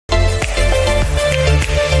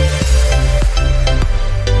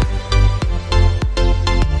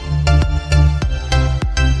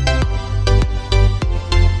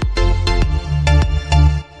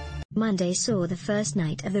Monday saw the first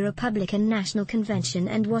night of the Republican National Convention,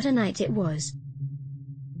 and what a night it was.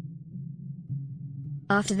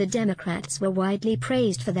 After the Democrats were widely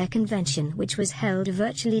praised for their convention, which was held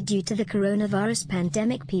virtually due to the coronavirus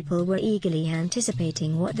pandemic, people were eagerly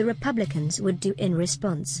anticipating what the Republicans would do in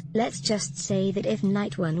response. Let's just say that if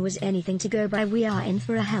night one was anything to go by, we are in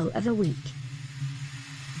for a hell of a week.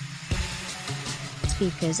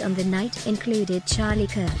 Speakers on the night included Charlie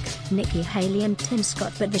Kirk, Nikki Haley and Tim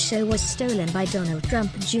Scott, but the show was stolen by Donald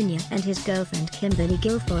Trump Jr. and his girlfriend Kimberly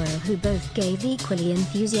Guilfoyle, who both gave equally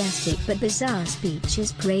enthusiastic but bizarre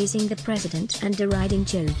speeches praising the president and deriding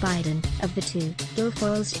Joe Biden. Of the two,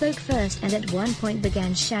 Guilfoyle spoke first and at one point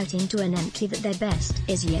began shouting to an empty that their best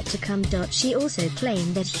is yet to come. She also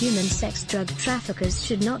claimed that human sex drug traffickers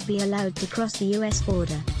should not be allowed to cross the U.S.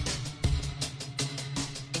 border.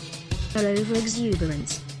 Her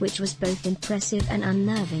over-exuberance, which was both impressive and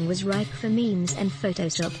unnerving, was ripe for memes and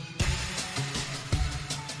Photoshop.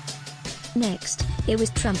 Next, it was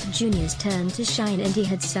Trump Jr.'s turn to shine, and he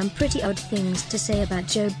had some pretty odd things to say about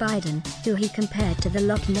Joe Biden, who he compared to the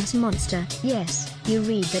Loch Ness Monster. Yes, you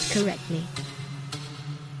read that correctly.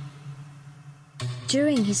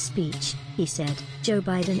 During his speech, he said, "Joe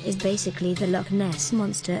Biden is basically the Loch Ness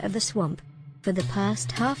Monster of the swamp. For the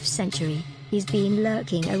past half-century, he's been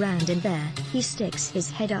lurking around in there. He sticks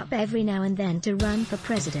his head up every now and then to run for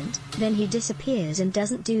president, then he disappears and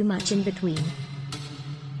doesn't do much in between."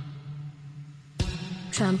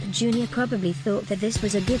 Trump Jr. probably thought that this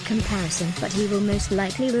was a good comparison, but he will most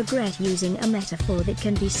likely regret using a metaphor that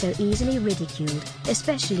can be so easily ridiculed,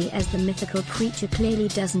 especially as the mythical creature clearly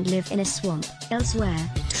doesn't live in a swamp. Elsewhere,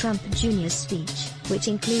 Trump Jr.'s speech, which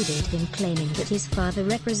included him claiming that his father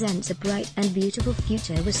represents a bright and beautiful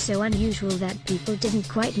future, was so unusual that people didn't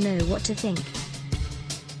quite know what to think.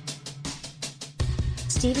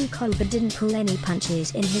 Stephen Colbert didn't pull any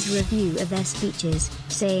punches in his review of their speeches,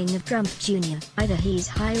 saying of Trump Jr., "Either he's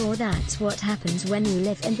high or that's what happens when you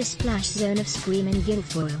live in the splash zone of screaming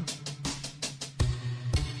Guilfoyle.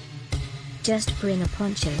 Just bring a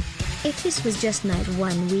poncho." If this was just night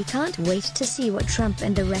one, we can't wait to see what Trump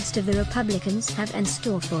and the rest of the Republicans have in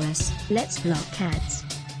store for us. Let's block ads.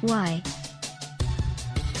 Why?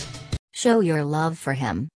 Show your love for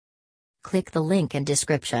him. Click the link in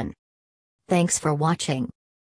description. Thanks for watching.